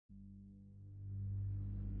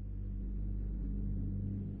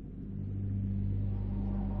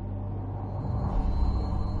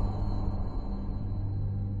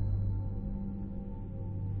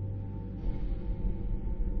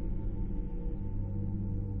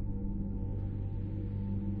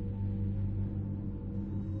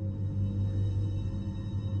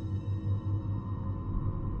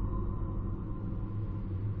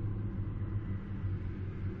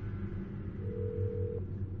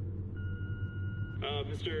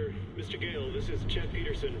Mr. Gale, this is Chet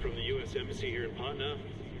Peterson from the U.S. Embassy here in Patna.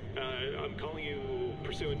 I'm calling you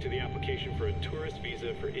pursuant to the application for a tourist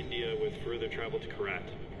visa for India with further travel to Kyrat.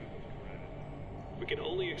 We can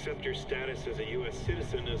only accept your status as a U.S.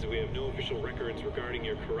 citizen as we have no official records regarding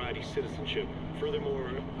your Kyrati citizenship.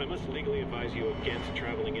 Furthermore, I must legally advise you against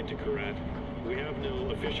traveling into Kyrat. We have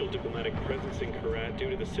no official diplomatic presence in Kyrat due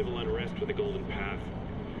to the civil unrest with the Golden Path.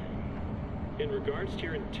 In regards to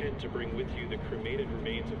your intent to bring with you the cremated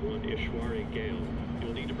remains of one Ishwari Gale,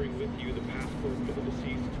 you'll need to bring with you the passport for the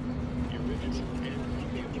deceased, the original and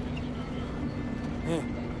copy of the passport. Hey,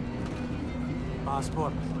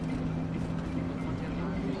 passport.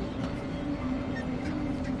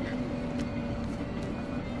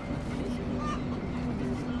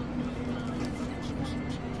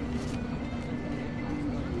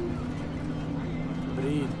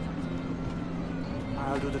 Breathe.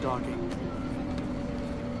 I'll do the talking.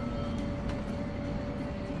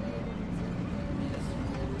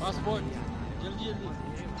 Passport जल्दी जल्दी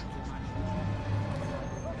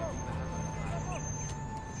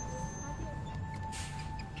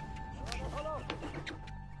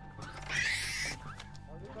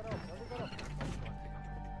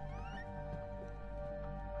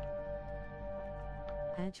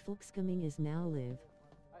ADFLX is now live.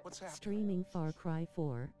 What's happening? Streaming Far Cry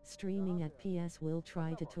 4, streaming at PS will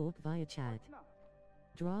try to talk via chat.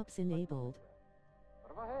 Drops enabled.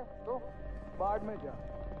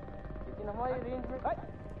 लेकिन हमारी range में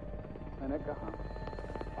मैंने कहा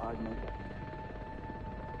आज नहीं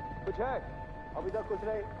कुछ है अभी तक कुछ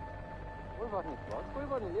नहीं कोई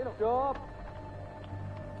बात नहीं ले लो चुप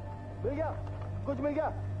मिल गया कुछ मिल गया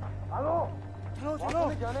आलो चलो चलो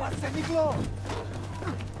बस से निकलो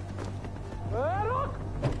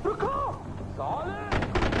रुको साले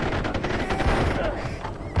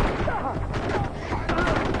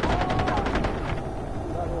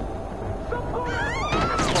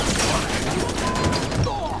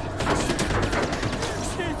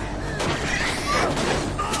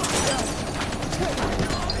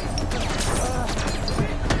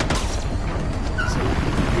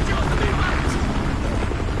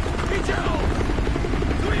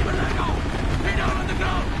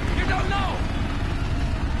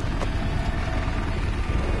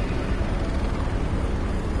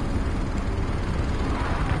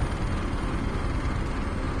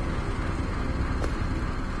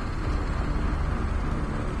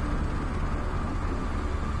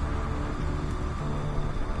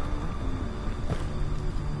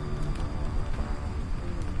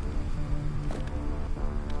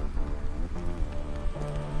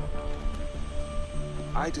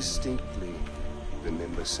I distinctly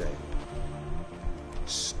remember saying,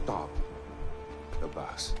 stop the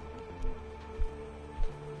bus.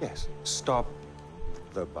 Yes, stop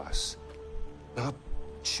the bus. Not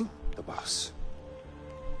shoot the bus.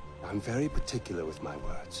 I'm very particular with my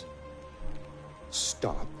words.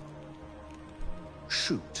 Stop.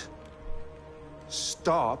 Shoot.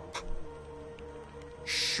 Stop.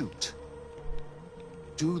 Shoot.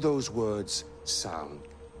 Do those words sound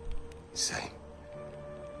the same?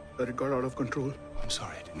 But it got out of control. I'm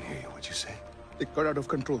sorry, I didn't hear you. What'd you say? It got out of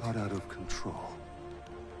control. Got out of control.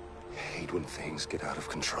 I hate when things get out of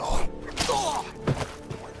control. Oh!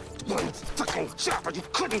 One fucking job, but you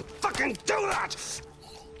couldn't fucking do that!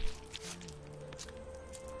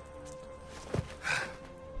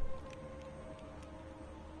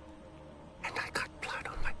 And I got blood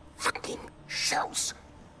on my fucking shells.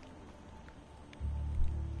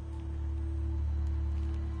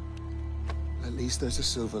 At least there's a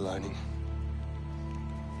silver lining.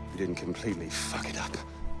 You didn't completely fuck it up.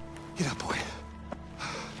 Get up, boy.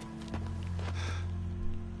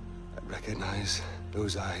 I'd recognize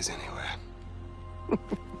those eyes anywhere.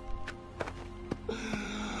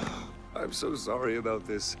 I'm so sorry about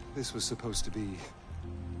this. This was supposed to be...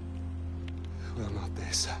 well, not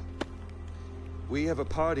this. We have a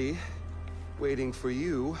party waiting for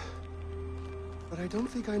you, but I don't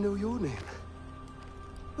think I know your name.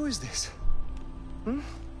 Who is this? Hmm?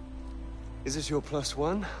 Is this your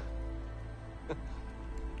 +1?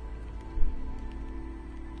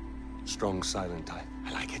 Strong, silent type.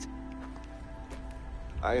 I like it.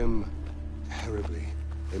 I am terribly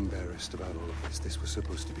embarrassed about all of this. This was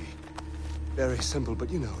supposed to be very simple,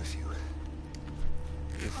 but you know, if you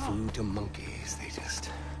give food to monkeys, they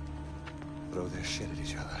just throw their shit at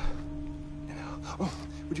each other. You know. Oh,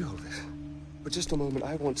 would you hold this? For just a moment,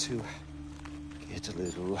 I want to get a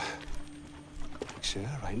little picture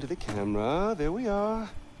right into the camera. There we are.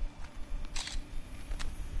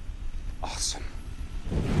 Awesome.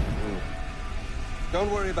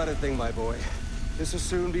 Don't worry about a thing, my boy. This will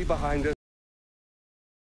soon be behind us.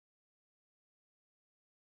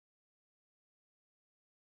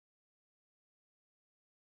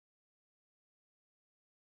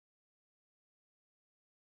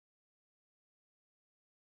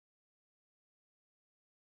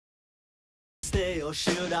 stay or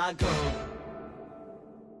should I go?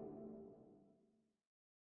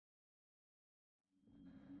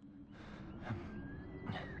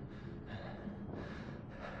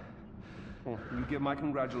 You give my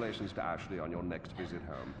congratulations to Ashley on your next visit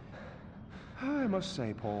home. I must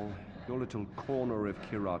say, Paul, your little corner of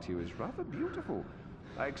Kyrat is rather beautiful.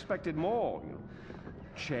 I expected more, you know,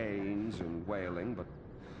 chains and wailing, but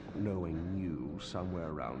knowing you, somewhere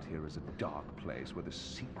around here is a dark place where the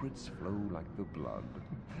secrets flow like the blood.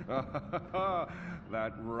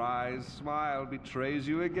 That wry smile betrays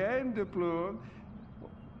you again, de Pleur.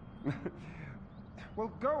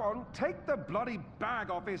 Well, go on, take the bloody bag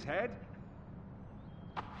off his head.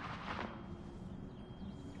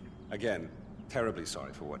 Again, terribly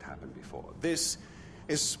sorry for what happened before. This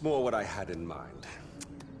is more what I had in mind.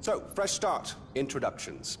 So, fresh start.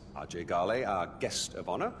 Introductions. Ajay Ghale, our guest of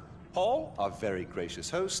honor. Paul, our very gracious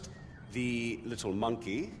host. The little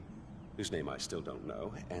monkey, whose name I still don't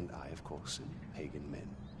know. And I, of course, am Pagan Min.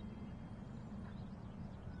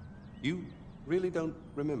 You really don't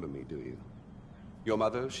remember me, do you? Your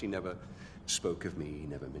mother, she never spoke of me,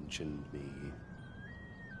 never mentioned me.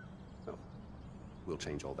 Oh, we'll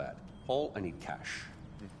change all that. Paul, I need cash.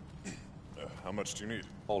 How much do you need?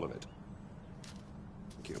 All of it.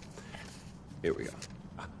 Thank you. Here we go.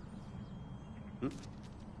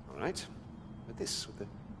 All right. With this, with the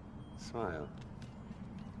smile.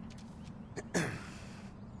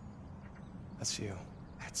 That's you.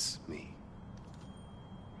 That's me.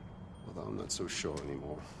 Although I'm not so sure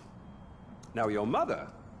anymore. Now, your mother,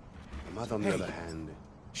 on the other hand,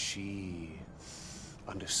 she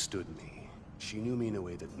understood me. She knew me in a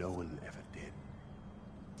way that no one ever did.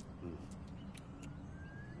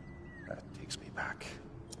 That takes me back.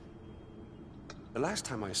 The last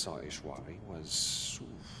time I saw Ishwari was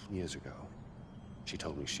years ago. She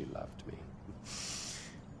told me she loved me.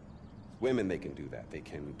 Women, they can do that. They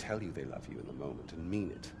can tell you they love you in the moment and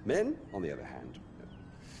mean it. Men, on the other hand,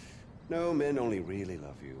 no, men only really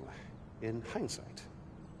love you in hindsight,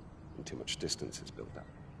 when too much distance is built up.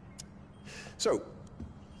 So,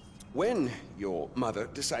 when your mother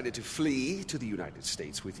decided to flee to the United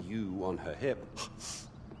States with you on her hip,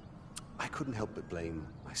 I couldn't help but blame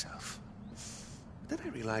myself. But then I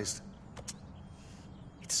realized,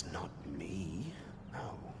 it's not me,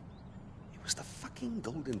 no. It was the fucking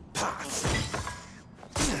Golden Path.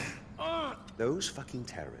 Those fucking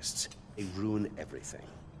terrorists, they ruin everything.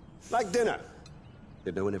 Like dinner.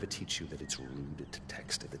 Did no one ever teach you that it's rude to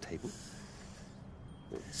text at the table?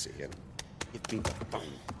 Let's see here. Give me the phone.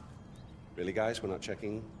 Really, guys? We're not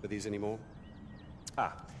checking for these anymore?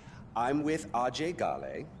 I'm with Ajay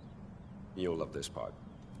Ghale. You'll love this part.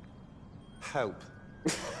 Help.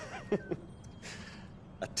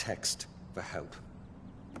 A text for help.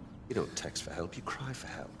 You don't text for help, you cry for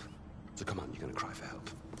help. So come on, you're gonna cry for help.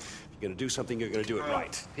 If you're gonna do something, you're gonna do it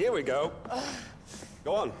right. Here we go.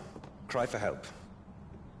 Go on. Cry for help.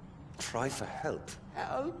 Cry for help.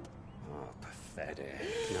 Help! Oh, pathetic.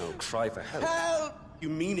 No, cry for help. Help! You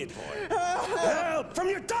mean it, boy. Help! From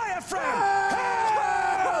your diaphragm!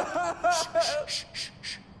 Help! Shh, shh, shh,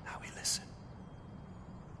 shh. Now we listen.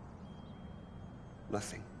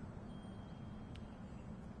 Nothing.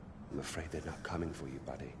 I'm afraid they're not coming for you,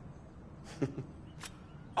 buddy.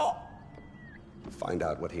 Oh! Find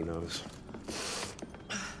out what he knows.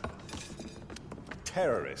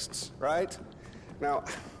 Terrorists, right? Now,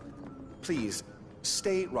 please,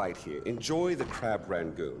 stay right here. Enjoy the crab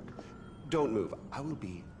rangoon. Don't move. I will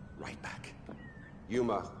be right back.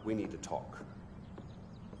 Yuma, we need to talk.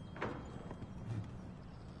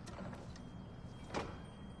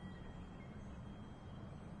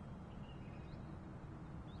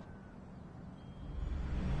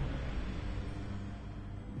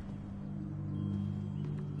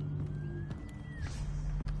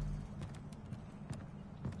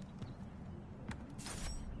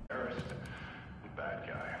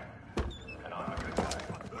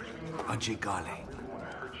 Ajay Ghale.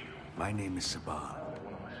 My name is Sabal.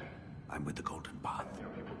 I'm with the Golden Path.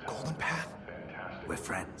 Golden Path? We're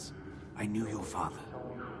friends. I knew your father.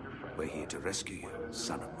 We're here to rescue you,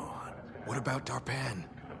 son of Mohan. What about Darpan?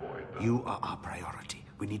 You are our priority.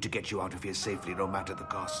 We need to get you out of here safely, no matter the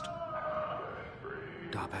cost.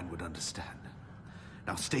 Darpan would understand.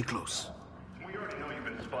 Now stay close. We already know you've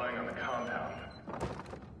been spying on the compound.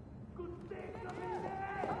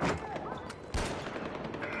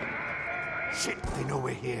 Shit, they know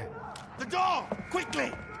we're here. The door!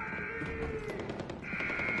 Quickly!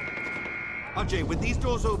 Ajay, when these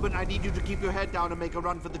doors open, I need you to keep your head down and make a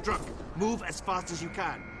run for the truck. Move as fast as you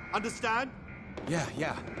can. Understand?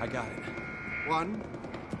 Yeah, I got it. 1,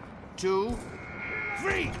 2,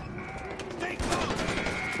 Free! Stay close!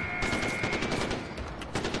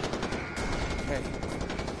 Hey,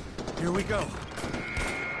 here we go.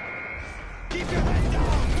 Keep your head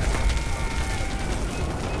down!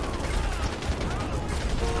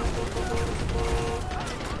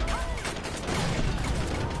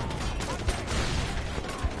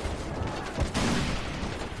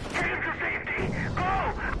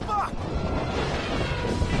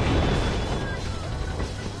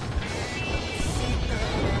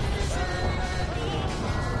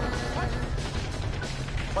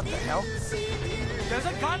 What the hell? There's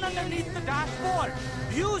a gun underneath the dashboard!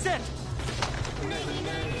 Use it!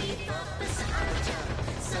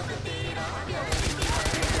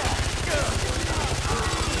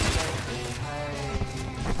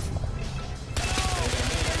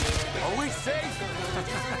 Are we safe?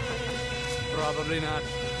 Probably not.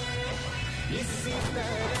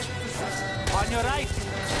 On your right!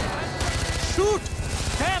 Shoot!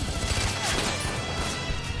 Them!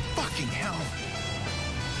 Fucking hell.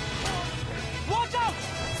 Watch out!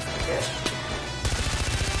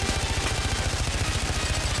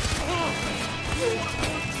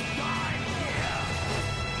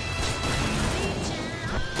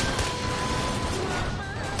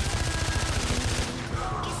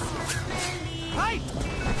 Right!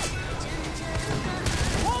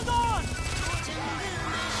 Hold on!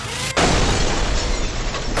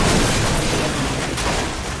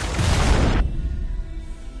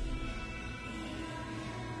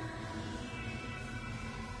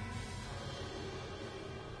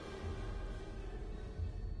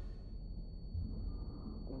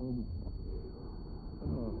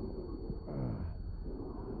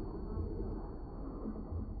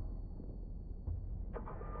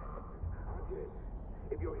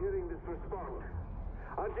 If you're hearing this, respond.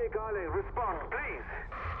 GKa-Lofi, respond, please.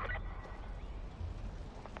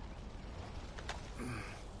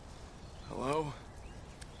 Hello?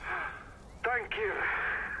 Thank you.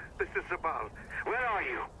 This is Sabal. Where are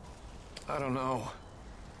you? I don't know.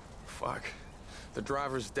 Fuck. The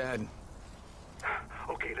driver's dead.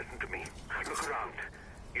 Okay, listen to me. Look around.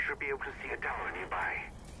 You should be able to see a tower nearby.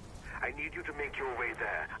 I need you to make your way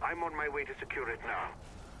there. I'm on my way to secure it now.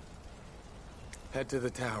 Head to the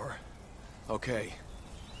tower. Okay.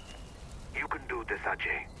 You can do this,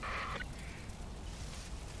 Ajay.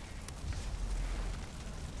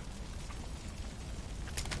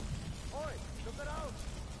 Oi, look around.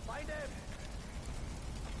 Find him.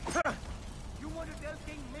 You want to tell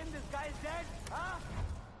King Min this guy's dead? Huh?